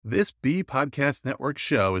This B Podcast Network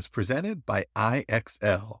show is presented by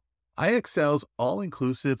IXL. IXL's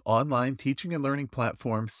all-inclusive online teaching and learning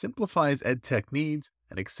platform simplifies edtech needs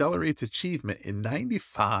and accelerates achievement in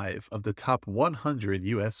 95 of the top 100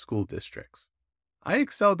 U.S. school districts.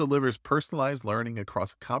 IXL delivers personalized learning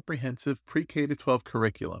across a comprehensive pre-K-12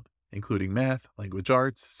 curriculum, including math, language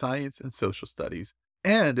arts, science, and social studies,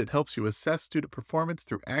 and it helps you assess student performance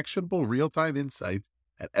through actionable real-time insights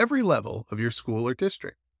at every level of your school or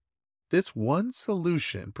district. This one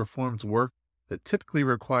solution performs work that typically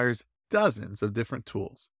requires dozens of different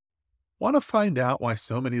tools. Want to find out why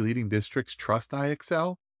so many leading districts trust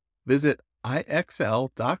IXL? Visit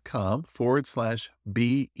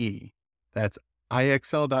ixl.com/BE. That's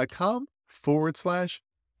ixl.com/BE.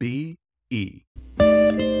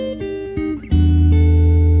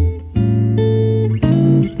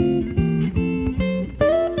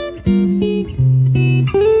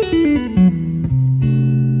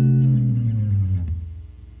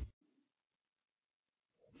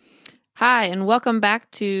 Hi, and welcome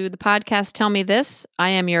back to the podcast Tell Me This. I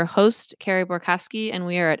am your host, Carey, and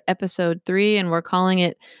we are at episode 3, and we're calling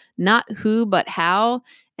it Not Who, But How.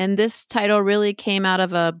 And this title really came out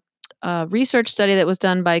of a research study that was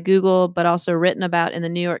done by Google, but also written about in the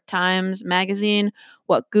New York Times magazine,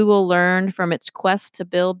 what Google learned from its quest to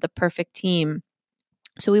build the perfect team.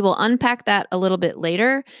 So we will unpack that a little bit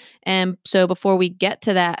later. And so before we get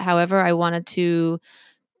to that, however, I wanted to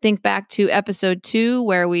think back to episode 2,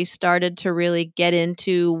 where we started to really get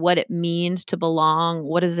into what it means to belong.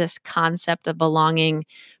 What does this concept of belonging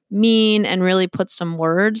mean? And really put some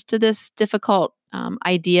words to this difficult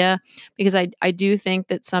idea, because I do think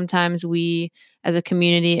that sometimes we as a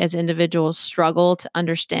community, as individuals, struggle to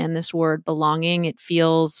understand this word belonging. It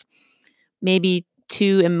feels maybe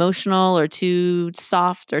too emotional or too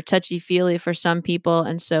soft or touchy-feely for some people.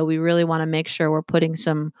 And so we really want to make sure we're putting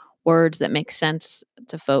some words that make sense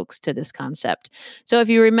to folks to this concept. So if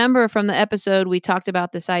you remember from the episode, we talked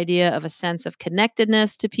about this idea of a sense of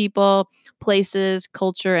connectedness to people, places,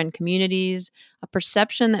 culture, and communities, a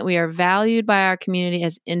perception that we are valued by our community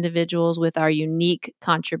as individuals with our unique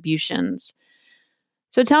contributions.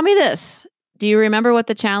 So tell me this. Do you remember what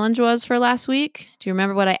the challenge was for last week? Do you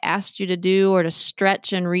remember what I asked you to do or to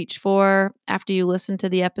stretch and reach for after you listened to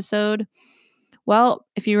the episode? Well,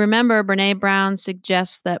 if you remember, Brené Brown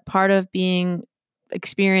suggests that part of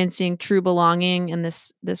experiencing true belonging and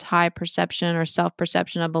this high perception or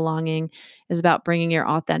self-perception of belonging is about bringing your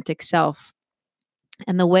authentic self.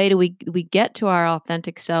 And the way we get to our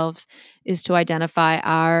authentic selves is to identify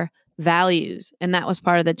our values, and that was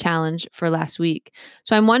part of the challenge for last week.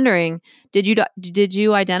 So I'm wondering, did you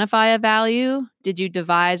identify a value? Did you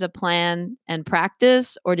devise a plan and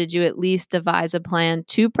practice, or did you at least devise a plan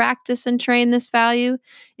to practice and train this value?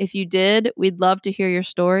 If you did, we'd love to hear your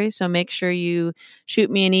story. So make sure you shoot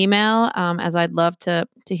me an email, as I'd love to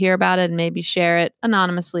hear about it and maybe share it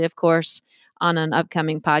anonymously, of course, on an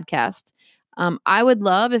upcoming podcast. I would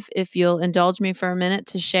love if you'll indulge me for a minute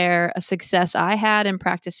to share a success I had in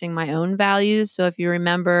practicing my own values. So if you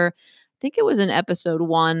remember, I think it was in episode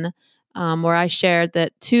 1 where I shared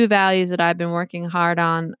that 2 values that I've been working hard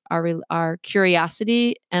on are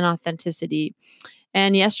curiosity and authenticity.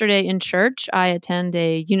 And yesterday in church, I attend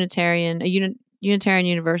a Unitarian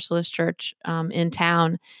Universalist church in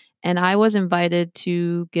town, and I was invited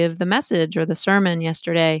to give the message or the sermon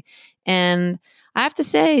yesterday. And I have to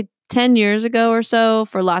say, 10 years ago or so,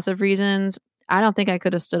 for lots of reasons, I don't think I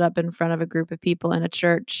could have stood up in front of a group of people in a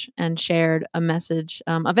church and shared a message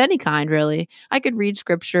of any kind, really. I could read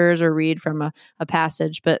scriptures or read from a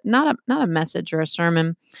passage, but not a message or a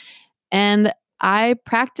sermon. And I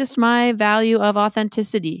practiced my value of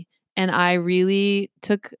authenticity. And I really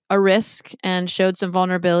took a risk and showed some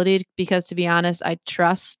vulnerability because, to be honest, I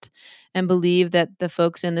trust and believe that the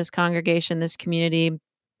folks in this congregation, this community,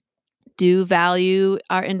 do value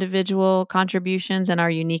our individual contributions and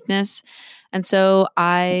our uniqueness. And so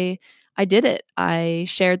I did it. I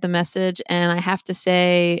shared the message, and I have to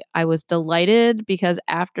say I was delighted because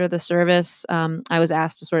after the service, I was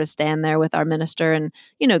asked to sort of stand there with our minister and,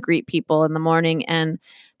 greet people in the morning. And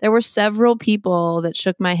there were several people that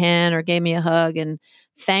shook my hand or gave me a hug and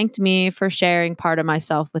thanked me for sharing part of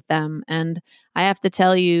myself with them. And I have to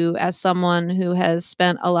tell you, as someone who has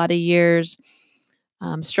spent a lot of years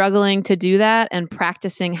struggling to do that and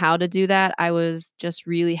practicing how to do that, I was just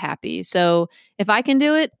really happy. So if I can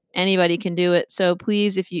do it, anybody can do it. So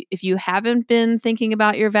please, if you haven't been thinking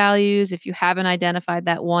about your values, if you haven't identified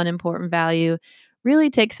that one important value, really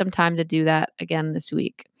take some time to do that again this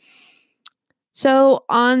week. So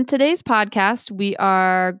on today's podcast, we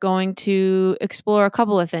are going to explore a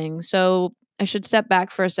couple of things. So I should step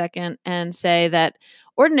back for a second and say that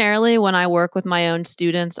ordinarily when I work with my own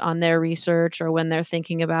students on their research or when they're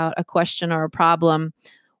thinking about a question or a problem,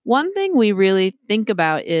 one thing we really think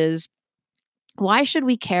about is, why should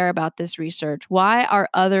we care about this research? Why are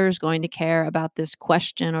others going to care about this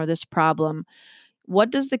question or this problem?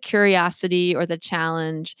 What does the curiosity or the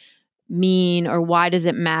challenge mean, or why does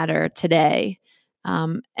it matter today?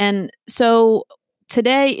 And so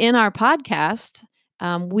today in our podcast,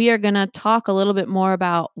 we are going to talk a little bit more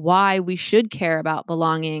about why we should care about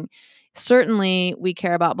belonging. Certainly, we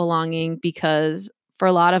care about belonging because for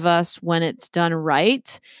a lot of us, when it's done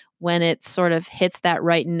right, when it sort of hits that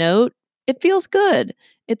right note, it feels good.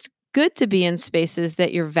 It's good to be in spaces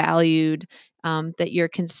that you're valued, that you're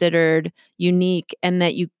considered unique, and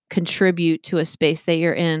that you contribute to a space that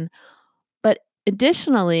you're in. But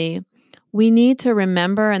additionally, we need to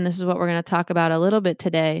remember, and this is what we're going to talk about a little bit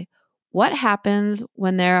today, what happens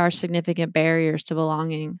when there are significant barriers to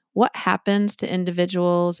belonging? What happens to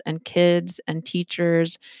individuals and kids and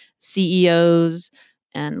teachers, CEOs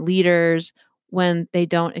and leaders when they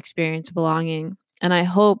don't experience belonging? And I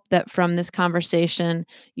hope that from this conversation,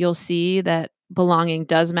 you'll see that belonging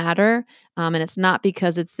does matter. And it's not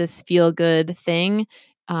because it's this feel good thing.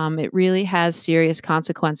 It really has serious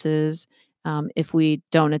consequences if we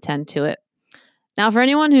don't attend to it. Now, for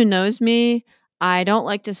anyone who knows me, I don't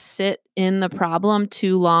like to sit in the problem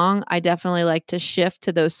too long. I definitely like to shift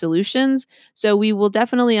to those solutions. So we will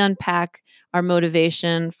definitely unpack our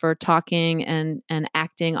motivation for talking and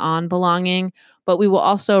acting on belonging. But we will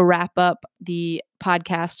also wrap up the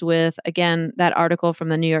podcast with, again, that article from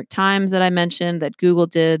the New York Times that I mentioned that Google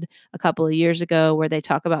did a couple of years ago, where they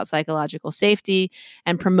talk about psychological safety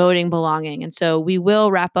and promoting belonging. And so we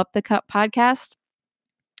will wrap up the podcast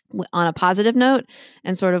on a positive note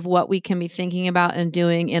and sort of what we can be thinking about and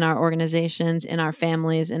doing in our organizations, in our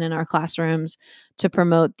families, and in our classrooms to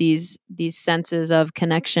promote these senses of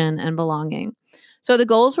connection and belonging. So the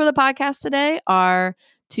goals for the podcast today are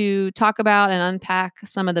to talk about and unpack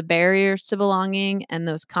some of the barriers to belonging and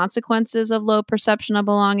those consequences of low perception of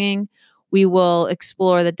belonging. We will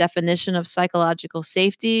explore the definition of psychological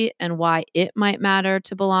safety and why it might matter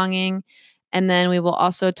to belonging. And then we will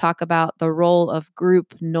also talk about the role of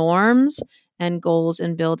group norms and goals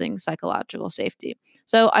in building psychological safety.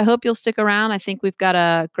 So I hope you'll stick around. I think we've got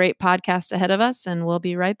a great podcast ahead of us, and we'll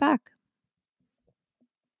be right back.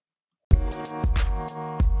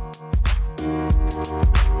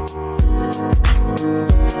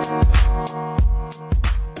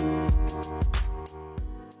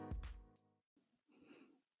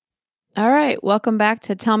 All right, welcome back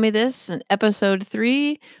to Tell Me This, in episode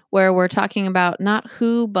 3, where we're talking about not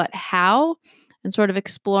who, but how, and sort of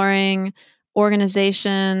exploring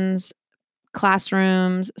organizations,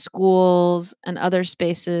 classrooms, schools, and other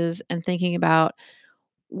spaces, and thinking about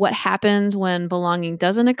what happens when belonging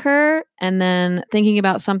doesn't occur, and then thinking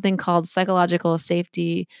about something called psychological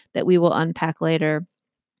safety that we will unpack later.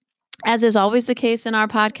 As is always the case in our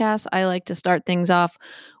podcast, I like to start things off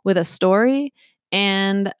with a story.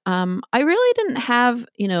 And I really didn't have,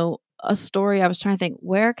 a story. I was trying to think,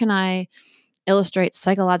 where can I illustrate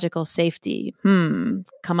psychological safety? Come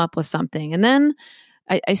up with something. And then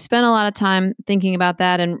I spent a lot of time thinking about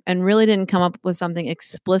that and really didn't come up with something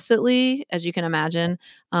explicitly, as you can imagine,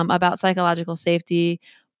 about psychological safety.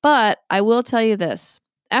 But I will tell you this.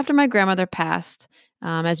 After my grandmother passed,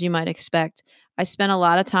 as you might expect, I spent a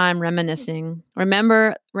lot of time reminiscing,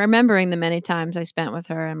 remembering the many times I spent with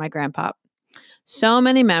her and my grandpa. So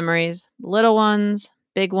many memories, little ones,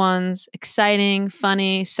 big ones, exciting,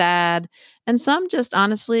 funny, sad, and some just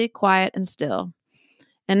honestly quiet and still.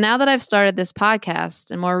 And now that I've started this podcast,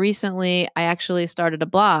 and more recently, I actually started a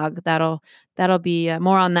blog that'll be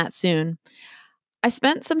more on that soon. I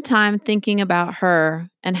spent some time thinking about her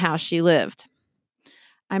and how she lived.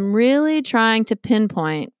 I'm really trying to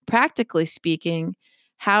pinpoint, practically speaking,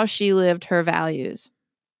 how she lived her values.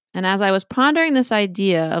 And as I was pondering this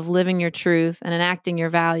idea of living your truth and enacting your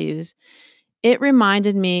values, it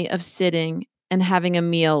reminded me of sitting and having a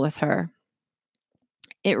meal with her.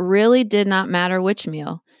 It really did not matter which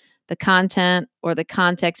meal. The content or the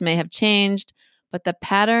context may have changed, but the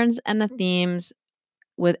patterns and the themes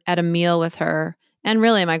at a meal with her, and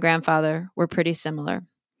really my grandfather, were pretty similar.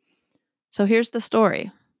 So here's the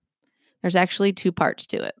story. There's actually 2 parts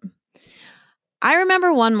to it. I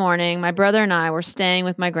remember one morning, my brother and I were staying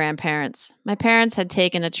with my grandparents. My parents had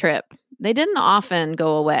taken a trip. They didn't often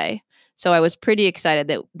go away, so I was pretty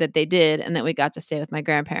excited that they did and that we got to stay with my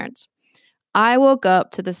grandparents. I woke up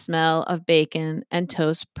to the smell of bacon and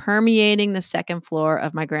toast permeating the second floor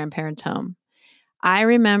of my grandparents' home. I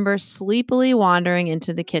remember sleepily wandering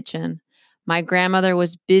into the kitchen, My grandmother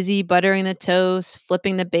was busy buttering the toast,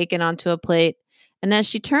 flipping the bacon onto a plate, and as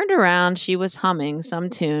she turned around, she was humming some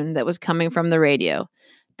tune that was coming from the radio.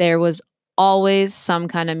 There was always some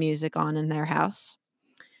kind of music on in their house.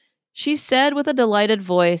 She said with a delighted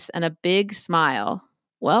voice and a big smile,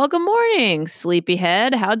 "Well, good morning,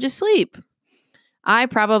 sleepyhead. How'd you sleep?" I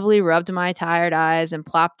probably rubbed my tired eyes and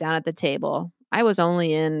plopped down at the table. I was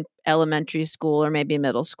only in elementary school or maybe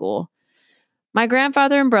middle school. My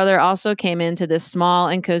grandfather and brother also came into this small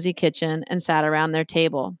and cozy kitchen and sat around their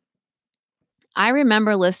table. I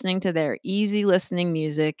remember listening to their easy listening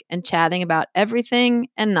music and chatting about everything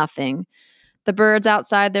and nothing: the birds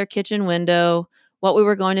outside their kitchen window, what we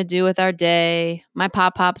were going to do with our day, my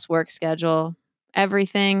pop-pop's work schedule,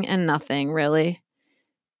 everything and nothing, really.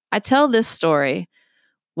 I tell this story.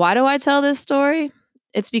 Why do I tell this story?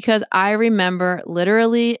 It's because I remember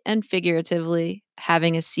literally and figuratively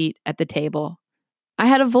having a seat at the table. I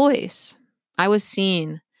had a voice. I was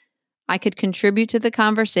seen. I could contribute to the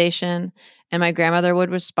conversation, and my grandmother would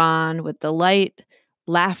respond with delight,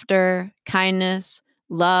 laughter, kindness,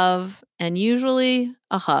 love, and usually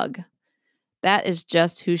a hug. That is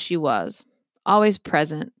just who she was, always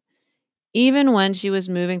present. Even when she was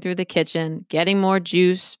moving through the kitchen, getting more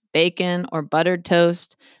juice, bacon, or buttered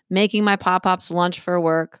toast, making my pop-pop's lunch for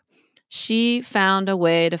work, she found a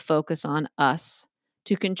way to focus on us,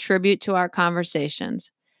 to contribute to our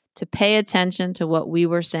conversations, to pay attention to what we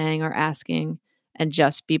were saying or asking, and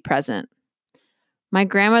just be present. My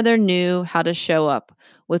grandmother knew how to show up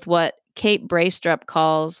with what Kate Braestrup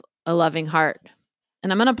calls a loving heart.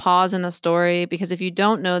 And I'm going to pause in the story because if you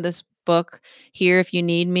don't know this book, Here If You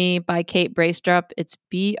Need Me by Kate Braestrup, it's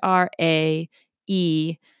Braestrup.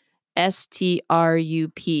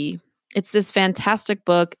 It's this fantastic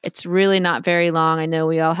book. It's really not very long. I know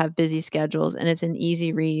we all have busy schedules, and it's an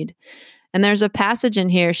easy read. And there's a passage in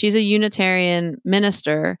here. She's a Unitarian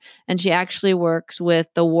minister, and she actually works with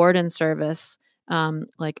the Warden Service,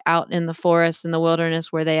 like out in the forest in the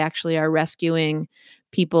wilderness, where they actually are rescuing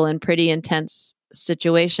people in pretty intense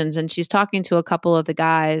situations. And she's talking to a couple of the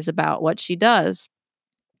guys about what she does.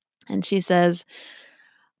 And she says,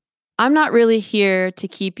 "I'm not really here to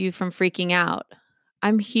keep you from freaking out.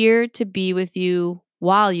 I'm here to be with you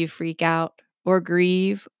while you freak out, or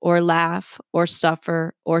grieve, or laugh, or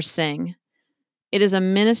suffer, or sing. It is a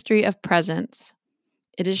ministry of presence.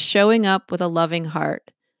 It is showing up with a loving heart.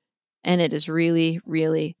 And it is really,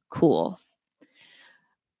 really cool."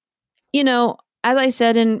 You know, as I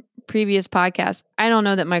said in previous podcasts, I don't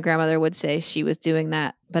know that my grandmother would say she was doing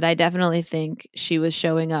that, but I definitely think she was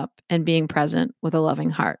showing up and being present with a loving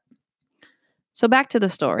heart. So back to the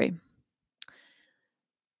story.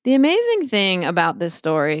 The amazing thing about this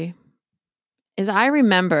story is I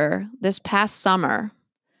remember this past summer,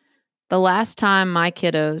 the last time my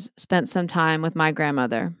kiddos spent some time with my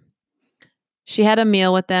grandmother. She had a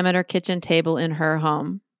meal with them at her kitchen table in her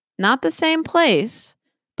home. Not the same place,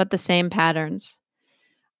 but the same patterns.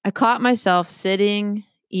 I caught myself sitting,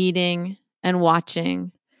 eating, and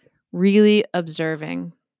watching, really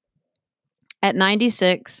observing. At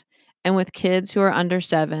 96, and with kids who are under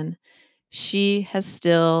 7, she has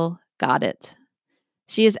still got it.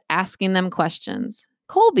 She is asking them questions.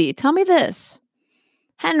 "Colby, tell me this."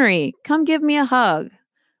 "Henry, come give me a hug."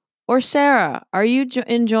 Or, "Sarah, are you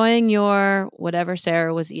enjoying your," whatever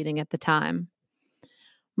Sarah was eating at the time.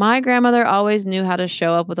 My grandmother always knew how to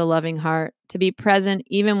show up with a loving heart, to be present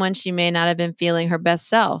even when she may not have been feeling her best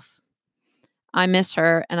self. I miss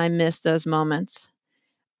her, and I miss those moments.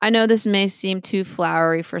 I know this may seem too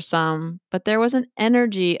flowery for some, but there was an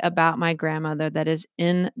energy about my grandmother that is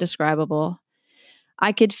indescribable.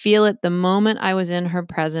 I could feel it the moment I was in her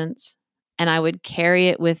presence, and I would carry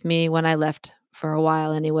it with me when I left for a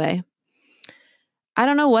while anyway. I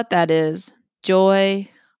don't know what that is. Joy,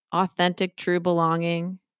 authentic, true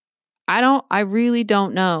belonging. I really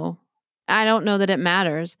don't know. I don't know that it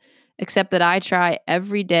matters, except that I try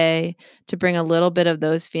every day to bring a little bit of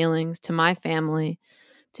those feelings to my family,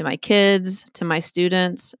 to my kids, to my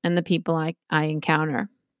students, and the people I encounter.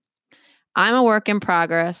 I'm a work in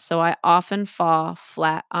progress, so I often fall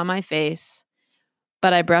flat on my face,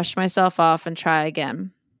 but I brush myself off and try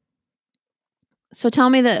again. So tell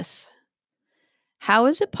me this. How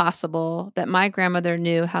is it possible that my grandmother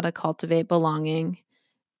knew how to cultivate belonging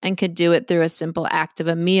and could do it through a simple act of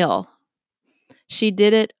a meal? She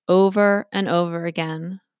did it over and over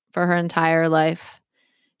again for her entire life.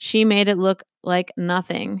 She made it look like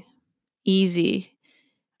nothing, easy,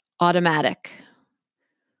 automatic.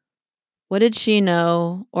 What did she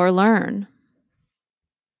know or learn?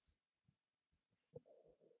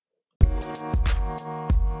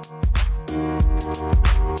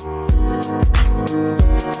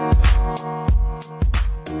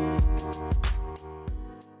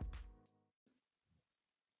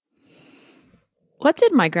 What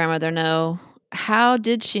did my grandmother know? How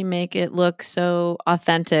did she make it look so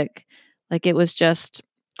authentic? Like it was just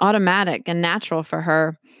automatic and natural for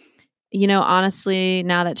her. Honestly,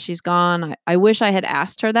 now that she's gone, I wish I had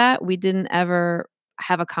asked her that. We didn't ever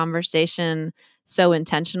have a conversation so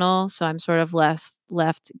intentional. So I'm sort of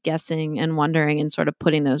left guessing and wondering and sort of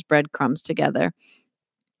putting those breadcrumbs together.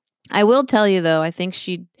 I will tell you though, I think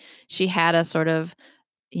she had a sort of,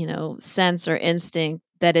 sense or instinct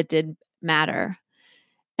that it did matter.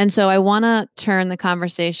 And so I want to turn the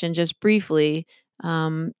conversation just briefly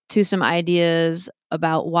to some ideas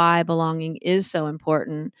about why belonging is so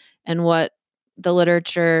important and what the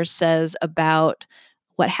literature says about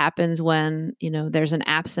what happens when, there's an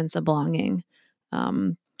absence of belonging.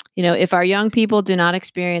 If our young people do not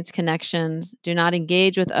experience connections, do not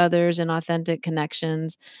engage with others in authentic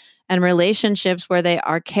connections and relationships where they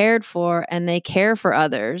are cared for and they care for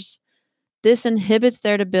others, this inhibits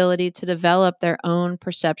their ability to develop their own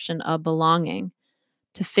perception of belonging,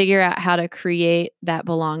 to figure out how to create that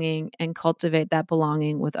belonging and cultivate that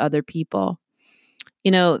belonging with other people.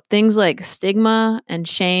 Things like stigma and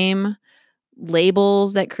shame,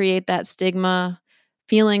 labels that create that stigma,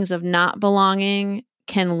 feelings of not belonging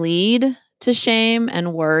can lead to shame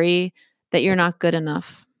and worry that you're not good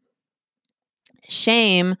enough.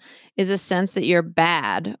 Shame is a sense that you're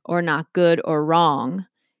bad or not good or wrong.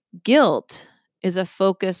 Guilt is a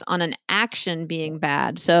focus on an action being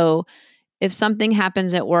bad. So if something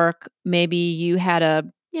happens at work, maybe you had a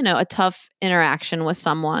tough interaction with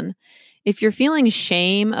someone. If you're feeling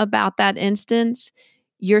shame about that instance,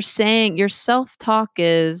 you're saying your self-talk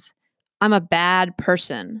is, I'm a bad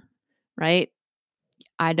person, right?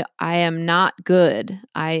 I am not good.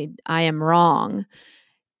 I am wrong.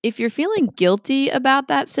 If you're feeling guilty about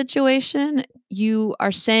that situation, you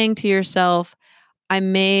are saying to yourself, I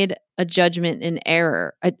made a judgment in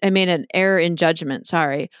error. I made an error in judgment,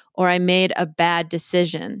 sorry, or I made a bad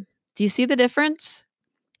decision. Do you see the difference?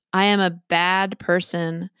 I am a bad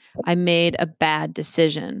person. I made a bad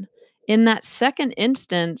decision. In that second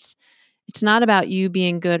instance, it's not about you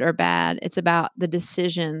being good or bad. It's about the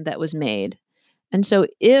decision that was made. And so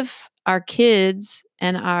if our kids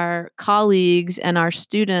and our colleagues and our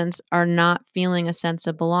students are not feeling a sense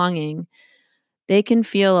of belonging, they can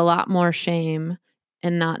feel a lot more shame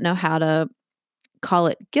and not know how to call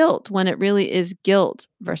it guilt when it really is guilt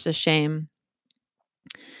versus shame.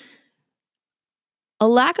 A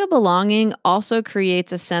lack of belonging also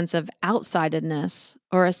creates a sense of outsidedness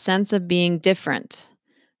or a sense of being different.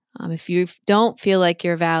 If you don't feel like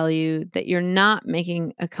you're valued, that you're not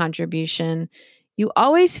making a contribution, you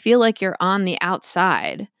always feel like you're on the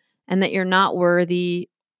outside and that you're not worthy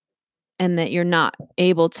and that you're not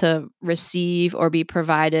able to receive or be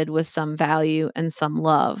provided with some value and some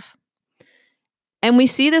love. And we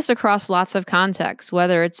see this across lots of contexts,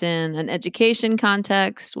 whether it's in an education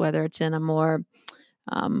context, whether it's in a more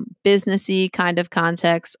businessy kind of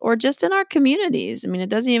context, or just in our communities. I mean, it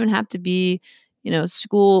doesn't even have to be,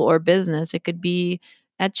 school or business. It could be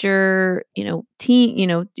at your,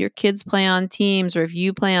 team, your kids play on teams, or if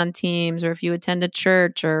you play on teams, or if you attend a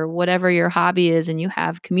church or whatever your hobby is and you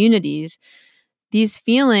have communities. These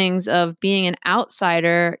feelings of being an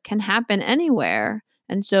outsider can happen anywhere.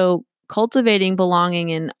 And so cultivating belonging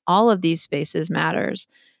in all of these spaces matters.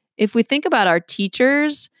 If we think about our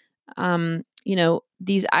teachers,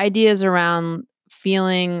 these ideas around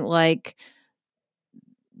feeling like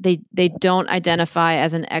they don't identify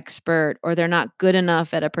as an expert or they're not good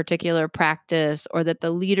enough at a particular practice or that the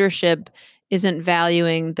leadership isn't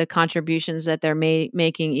valuing the contributions that they're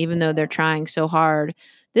making even though they're trying so hard.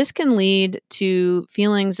 This can lead to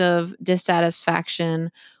feelings of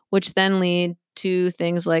dissatisfaction, which then lead to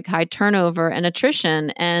things like high turnover and attrition.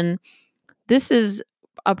 And this is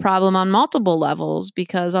a problem on multiple levels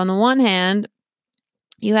because on the one hand,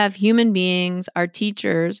 you have human beings, our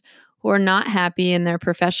teachers, who are not happy in their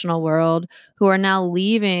professional world, who are now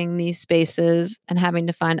leaving these spaces and having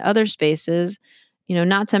to find other spaces,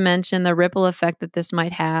 not to mention the ripple effect that this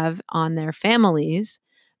might have on their families.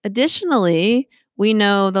 Additionally, we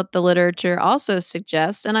know that the literature also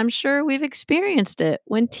suggests, and I'm sure we've experienced it,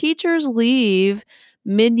 when teachers leave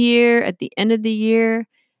mid-year, at the end of the year,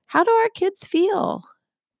 how do our kids feel?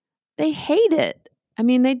 They hate it. I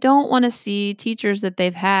mean, they don't want to see teachers that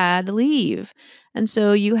they've had leave. And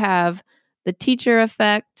so you have the teacher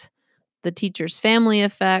effect, the teacher's family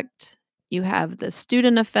effect, you have the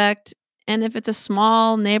student effect. And if it's a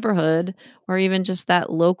small neighborhood or even just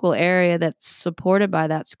that local area that's supported by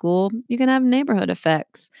that school, you can have neighborhood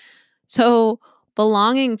effects. So,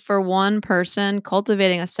 belonging for one person,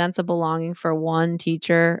 cultivating a sense of belonging for one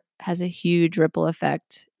teacher has a huge ripple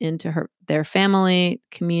effect into their family,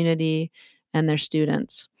 community, and their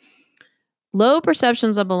students. Low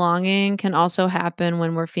perceptions of belonging can also happen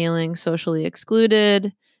when we're feeling socially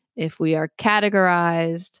excluded, if we are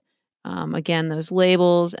categorized. Again, those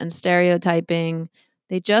labels and stereotyping,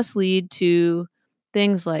 they just lead to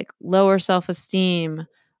things like lower self esteem,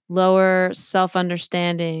 lower self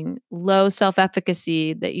understanding, low self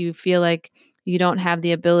efficacy, that you feel like you don't have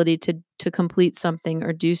the ability to complete something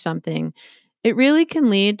or do something. It really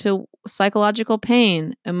can lead to psychological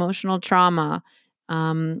pain, emotional trauma,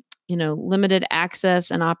 limited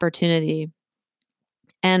access and opportunity.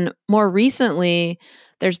 And more recently,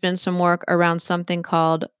 there's been some work around something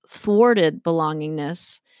called thwarted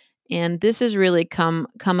belongingness. And this has really come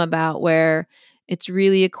about where it's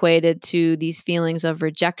really equated to these feelings of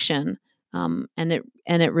rejection. And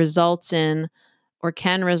it results in, or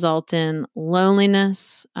can result in,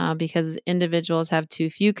 loneliness, because individuals have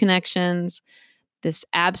too few connections, this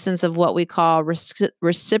absence of what we call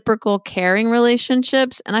reciprocal caring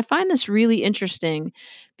relationships. And I find this really interesting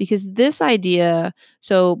because this idea,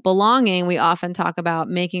 so belonging, we often talk about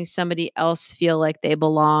making somebody else feel like they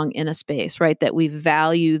belong in a space, right? That we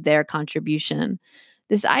value their contribution.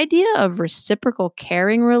 This idea of reciprocal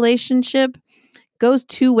caring relationship goes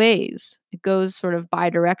two ways. It goes sort of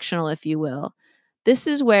bidirectional, if you will. This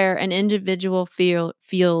is where an individual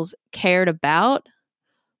feels cared about,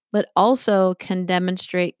 but also can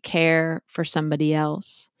demonstrate care for somebody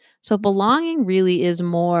else. So belonging really is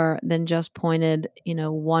more than just pointed,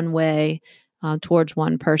 one way towards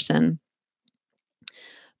one person.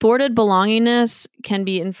 Thwarted belongingness can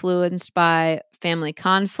be influenced by family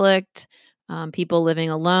conflict, people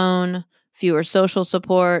living alone, fewer social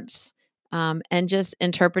supports, and just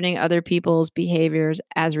interpreting other people's behaviors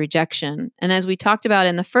as rejection. And as we talked about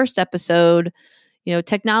in the first episode,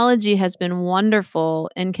 technology has been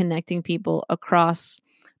wonderful in connecting people across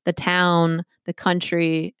the town, the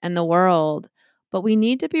country, and the world. But we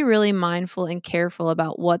need to be really mindful and careful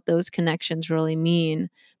about what those connections really mean,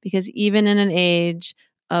 because even in an age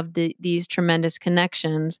of these tremendous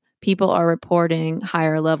connections, people are reporting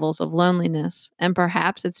higher levels of loneliness. And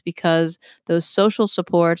perhaps it's because those social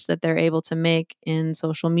supports that they're able to make in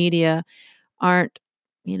social media aren't,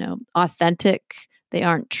 authentic. They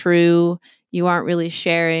aren't true. You aren't really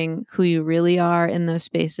sharing who you really are in those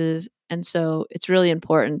spaces. And so it's really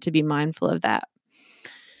important to be mindful of that.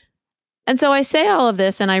 And so I say all of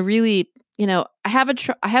this, and I really, I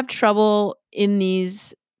have trouble in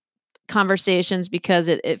these conversations because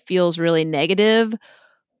it feels really negative.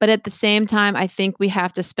 But at the same time, I think we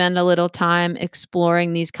have to spend a little time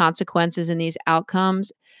exploring these consequences and these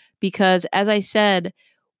outcomes, because as I said,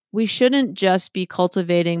 we shouldn't just be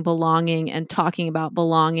cultivating belonging and talking about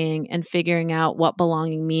belonging and figuring out what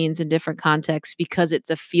belonging means in different contexts because it's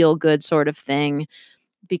a feel good sort of thing,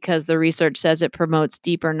 because the research says it promotes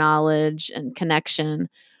deeper knowledge and connection.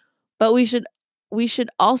 But we should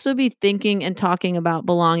also be thinking and talking about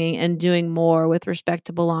belonging and doing more with respect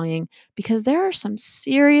to belonging, because there are some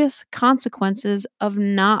serious consequences of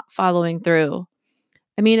not following through.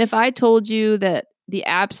 I mean, if I told you that the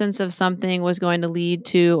absence of something was going to lead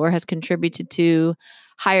to or has contributed to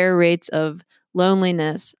higher rates of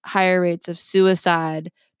loneliness, higher rates of suicide,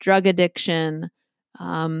 drug addiction,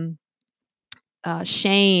 um,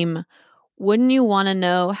 shame, wouldn't you want to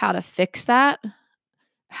know how to fix that?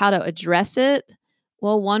 How to address it?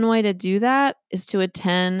 Well, one way to do that is to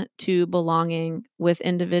attend to belonging with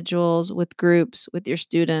individuals, with groups, with your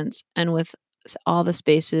students, and with all the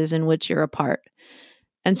spaces in which you're a part.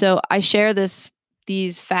 And so I share these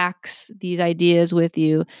facts, these ideas with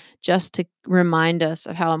you just to remind us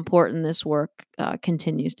of how important this work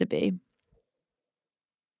continues to be.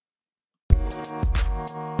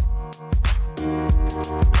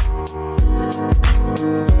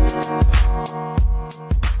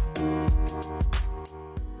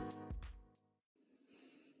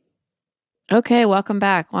 Okay, welcome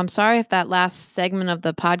back. Well, I'm sorry if that last segment of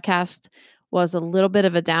the podcast was a little bit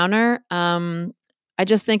of a downer. I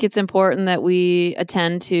just think it's important that we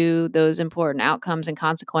attend to those important outcomes and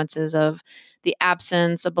consequences of the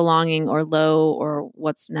absence of belonging, or low, or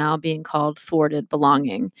what's now being called thwarted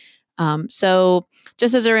belonging. So,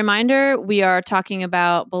 just as a reminder, we are talking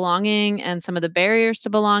about belonging and some of the barriers to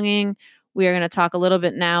belonging. We are going to talk a little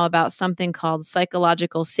bit now about something called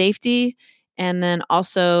psychological safety, and then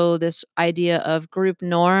also this idea of group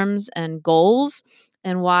norms and goals,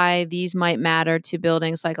 and why these might matter to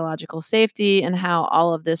building psychological safety, and how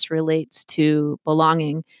all of this relates to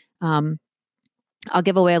belonging. Um, I'll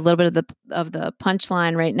give away a little bit of the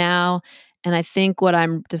punchline right now. And I think what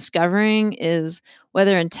I'm discovering is,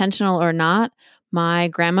 whether intentional or not, My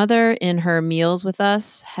grandmother, in her meals with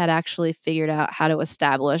us, had actually figured out how to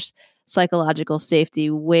establish psychological safety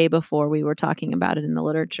way before we were talking about it in the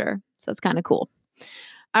literature. So it's kind of cool.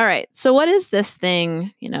 All right. So what is this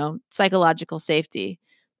thing, psychological safety?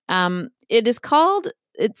 It is called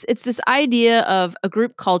it's this idea of a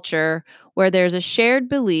group culture where there's a shared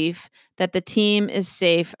belief that the team is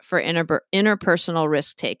safe for interpersonal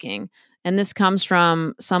risk taking. And this comes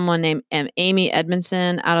from someone named Amy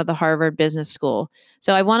Edmondson out of the Harvard Business School.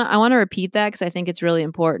 So I want to repeat that because I think it's really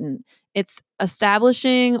important. It's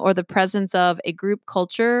establishing or the presence of a group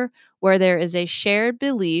culture where there is a shared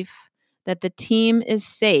belief that the team is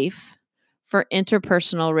safe for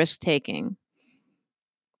interpersonal risk taking.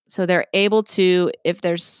 So they're able to, if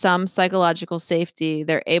there's some psychological safety,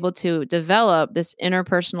 they're able to develop this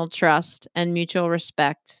interpersonal trust and mutual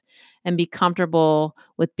respect and be comfortable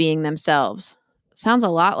with being themselves. Sounds a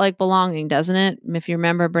lot like belonging, doesn't it? If you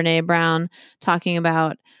remember Brene Brown talking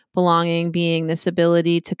about belonging being this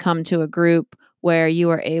ability to come to a group where you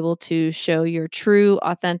are able to show your true,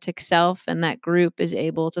 authentic self, and that group is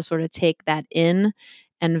able to sort of take that in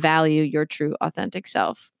and value your true, authentic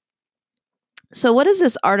self. So, what is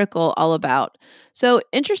this article all about? So,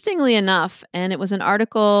 interestingly enough, and it was an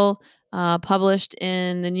article published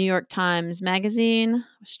in the New York Times Magazine. I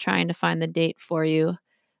was trying to find the date for you.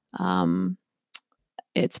 Um,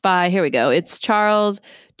 it's by, here we go. It's Charles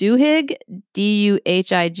Duhigg,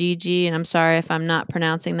 Duhigg, and I'm sorry if I'm not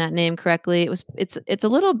pronouncing that name correctly. It's a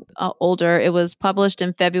little older. It was published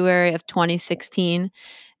in February of 2016,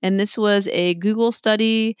 and this was a Google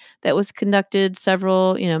study that was conducted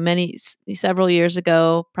several years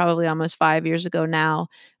ago, probably almost 5 years ago now.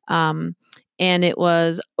 And it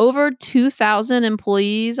was over 2,000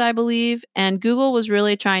 employees, I believe, and Google was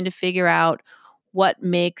really trying to figure out what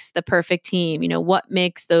makes the perfect team, what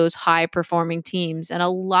makes those high performing teams. And a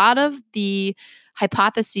lot of the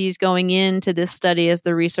hypotheses going into this study, as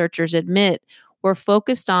the researchers admit, were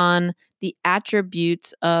focused on the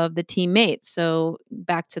attributes of the teammates. So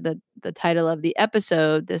back to the title of the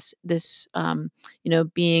episode, this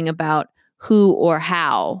being about who or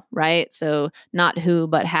how, right? So not who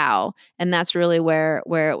but how. And that's really where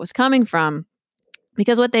it was coming from.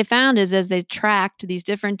 Because what they found is as they tracked these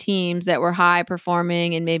different teams that were high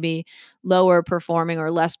performing and maybe lower performing or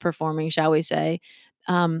less performing, shall we say,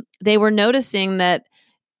 they were noticing that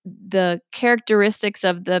the characteristics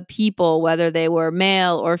of the people, whether they were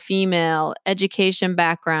male or female, education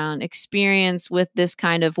background, experience with this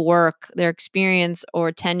kind of work, their experience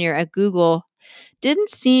or tenure at Google, didn't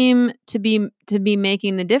seem to be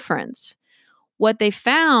making the difference. What they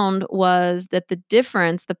found was that the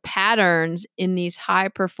difference, the patterns in these high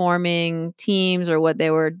performing teams, or what they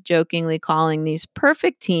were jokingly calling these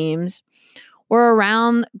perfect teams, were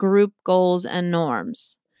around group goals and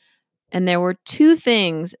norms. And there were two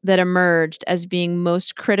things that emerged as being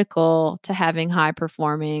most critical to having high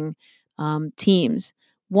performing teams.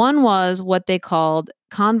 One was what they called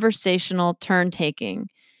conversational turn taking.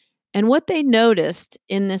 And what they noticed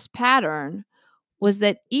in this pattern was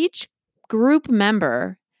that each group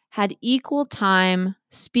member had equal time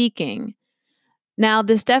speaking. Now,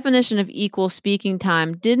 this definition of equal speaking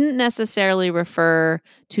time didn't necessarily refer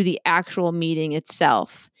to the actual meeting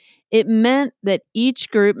itself. It meant that each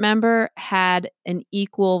group member had an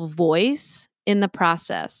equal voice in the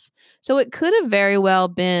process. So it could have very well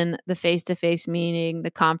been the face to face meeting,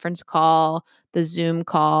 the conference call, the Zoom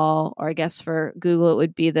call, or I guess for Google, it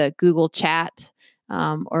would be the Google chat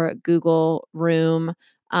or a Google room,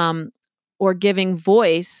 or giving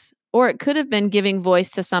voice, or it could have been giving voice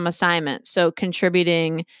to some assignment. So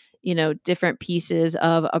contributing, different pieces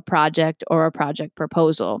of a project or a project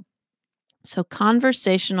proposal. So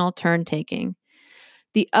conversational turn taking.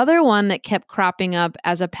 The other one that kept cropping up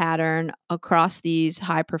as a pattern across these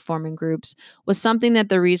high performing groups was something that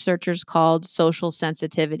the researchers called social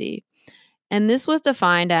sensitivity. And this was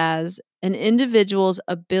defined as an individual's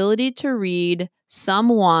ability to read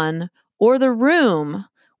someone or the room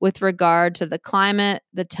with regard to the climate,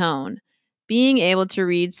 the tone, being able to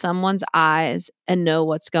read someone's eyes and know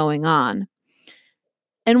what's going on.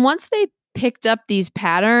 And once they picked up these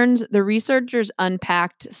patterns, the researchers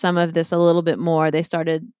unpacked some of this a little bit more. They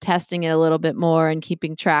started testing it a little bit more and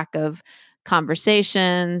keeping track of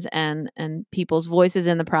conversations and people's voices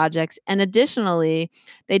in the projects. And additionally,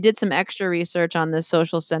 they did some extra research on this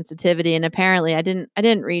social sensitivity. And apparently I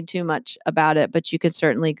didn't read too much about it, but you could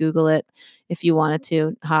certainly Google it if you wanted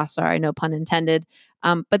to. Sorry, no pun intended.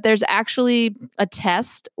 But there's actually a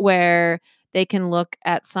test where they can look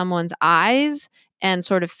at someone's eyes and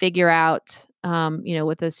sort of figure out,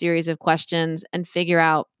 with a series of questions and figure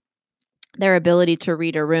out their ability to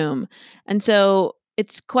read a room. And so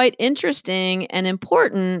it's quite interesting and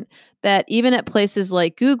important that even at places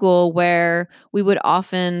like Google, where we would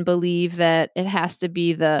often believe that it has to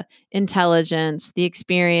be the intelligence, the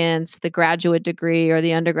experience, the graduate degree or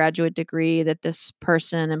the undergraduate degree that this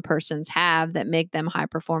person and persons have that make them high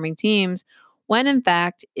performing teams, when in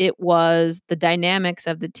fact it was the dynamics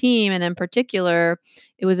of the team. And in particular,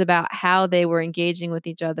 it was about how they were engaging with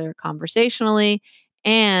each other conversationally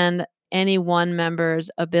and any one member's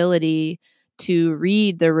ability to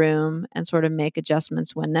read the room and sort of make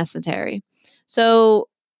adjustments when necessary. So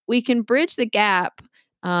we can bridge the gap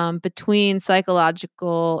between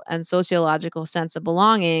psychological and sociological sense of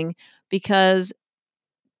belonging because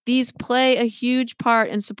these play a huge part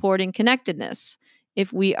in supporting connectedness.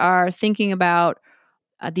 If we are thinking about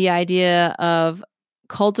the idea of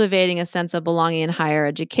cultivating a sense of belonging in higher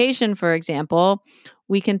education, for example,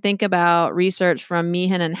 we can think about research from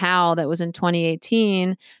Meehan and Howell that was in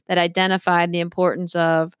 2018 that identified the importance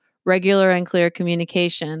of regular and clear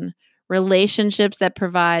communication, relationships that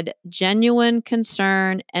provide genuine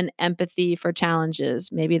concern and empathy for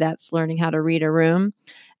challenges. Maybe that's learning how to read a room,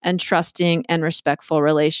 and trusting and respectful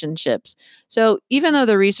relationships. So, even though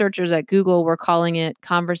the researchers at Google were calling it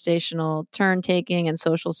conversational turn taking and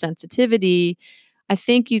social sensitivity, I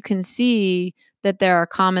think you can see that there are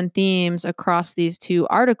common themes across these two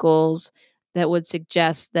articles that would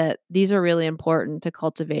suggest that these are really important to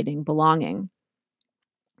cultivating belonging.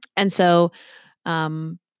 And so,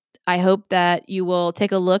 um, I hope that you will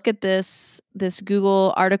take a look at this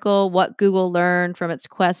Google article, what Google learned from its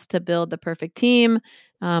quest to build the perfect team.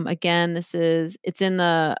 Again, it's in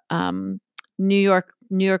the New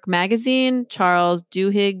York Magazine. Charles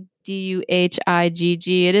Duhigg, Duhigg.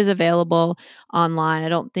 It is available online. I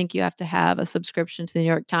don't think you have to have a subscription to the New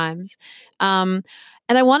York Times. And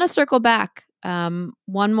I want to circle back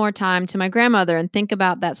one more time to my grandmother and think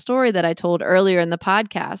about that story that I told earlier in the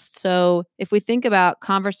podcast. So, if we think about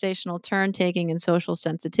conversational turn taking and social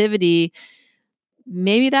sensitivity,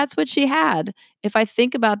 maybe that's what she had. If I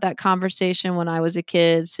think about that conversation when I was a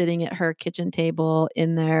kid, sitting at her kitchen table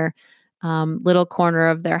in their little corner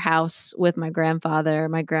of their house with my grandfather,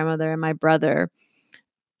 my grandmother, and my brother,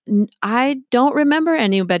 I don't remember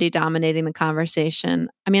anybody dominating the conversation.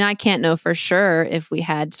 I mean, I can't know for sure if we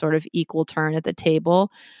had sort of equal turn at the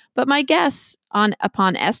table, but my guess on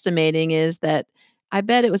upon estimating is that I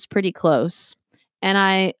bet it was pretty close.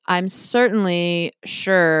 And I'm certainly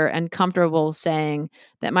sure and comfortable saying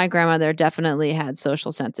that my grandmother definitely had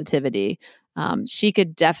social sensitivity. She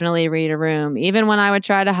could definitely read a room. Even when I would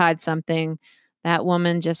try to hide something, that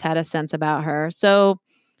woman just had a sense about her. So,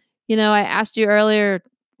 I asked you earlier,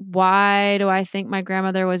 why do I think my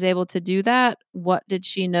grandmother was able to do that? What did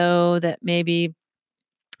she know that maybe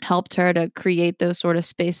helped her to create those sort of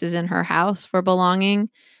spaces in her house for belonging?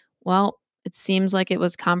 Well, it seems like it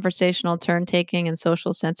was conversational turn taking and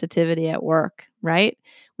social sensitivity at work, right?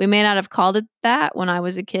 We may not have called it that when I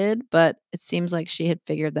was a kid, but it seems like she had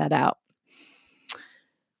figured that out.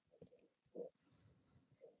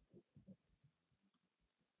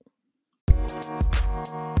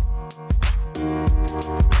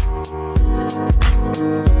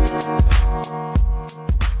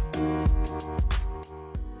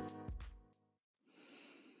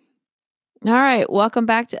 All right. Welcome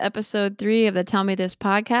back to episode 3 of the Tell Me This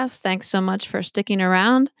podcast. Thanks so much for sticking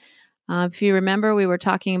around. If you remember, we were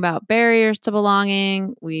talking about barriers to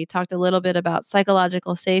belonging. We talked a little bit about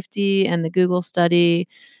psychological safety and the Google study,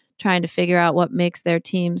 trying to figure out what makes their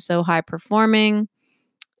team so high performing.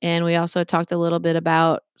 And we also talked a little bit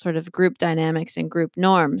about sort of group dynamics and group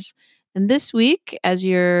norms. And this week, as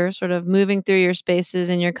you're sort of moving through your spaces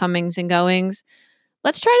and your comings and goings,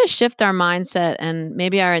 let's try to shift our mindset and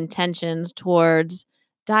maybe our intentions towards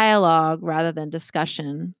dialogue rather than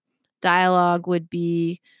discussion. Dialogue would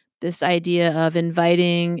be this idea of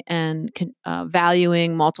inviting and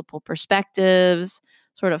valuing multiple perspectives,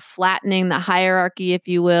 sort of flattening the hierarchy, if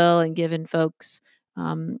you will, and giving folks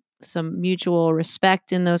some mutual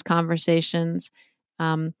respect in those conversations.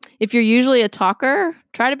 If you're usually a talker,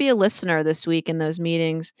 try to be a listener this week in those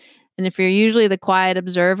meetings. And if you're usually the quiet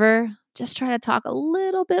observer, just try to talk a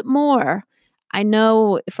little bit more. I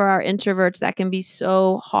know for our introverts, that can be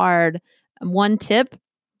so hard. One tip,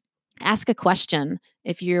 ask a question.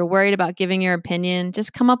 If you're worried about giving your opinion,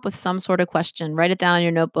 just come up with some sort of question, write it down on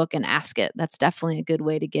your notebook and ask it. That's definitely a good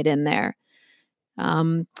way to get in there.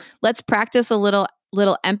 Let's practice a little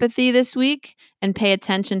empathy this week and pay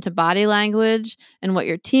attention to body language and what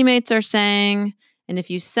your teammates are saying. And if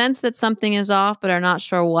you sense that something is off but are not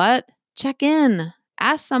sure what, check in,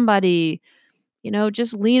 ask somebody.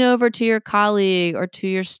 just lean over to your colleague or to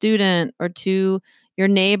your student or to your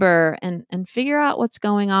neighbor and figure out what's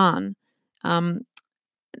going on. Um,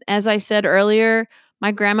 as I said earlier,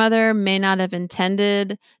 my grandmother may not have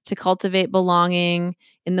intended to cultivate belonging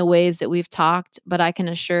in the ways that we've talked, but I can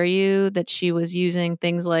assure you that she was using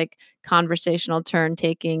things like conversational turn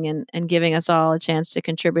taking and giving us all a chance to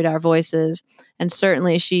contribute our voices. And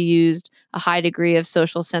certainly she used a high degree of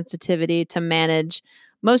social sensitivity to manage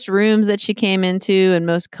most rooms that she came into and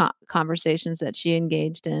most conversations that she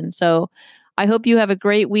engaged in. So I hope you have a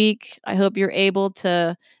great week. I hope you're able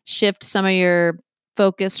to shift some of your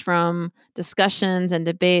focus from discussions and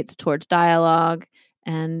debates towards dialogue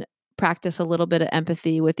and practice a little bit of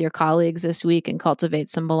empathy with your colleagues this week and cultivate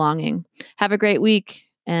some belonging. Have a great week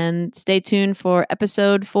and stay tuned for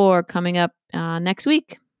episode 4 coming up next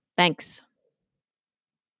week. Thanks.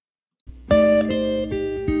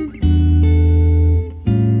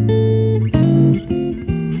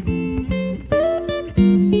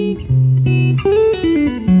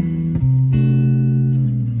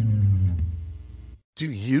 Do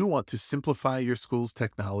you want to simplify your school's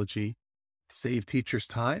technology, save teachers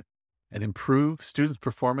time, and improve students'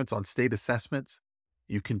 performance on state assessments?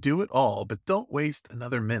 You can do it all, but don't waste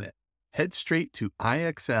another minute. Head straight to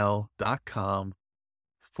ixl.com/BE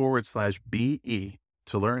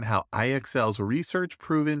to learn how IXL's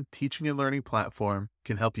research-proven teaching and learning platform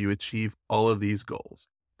can help you achieve all of these goals.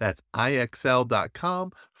 That's ixl.com/BE.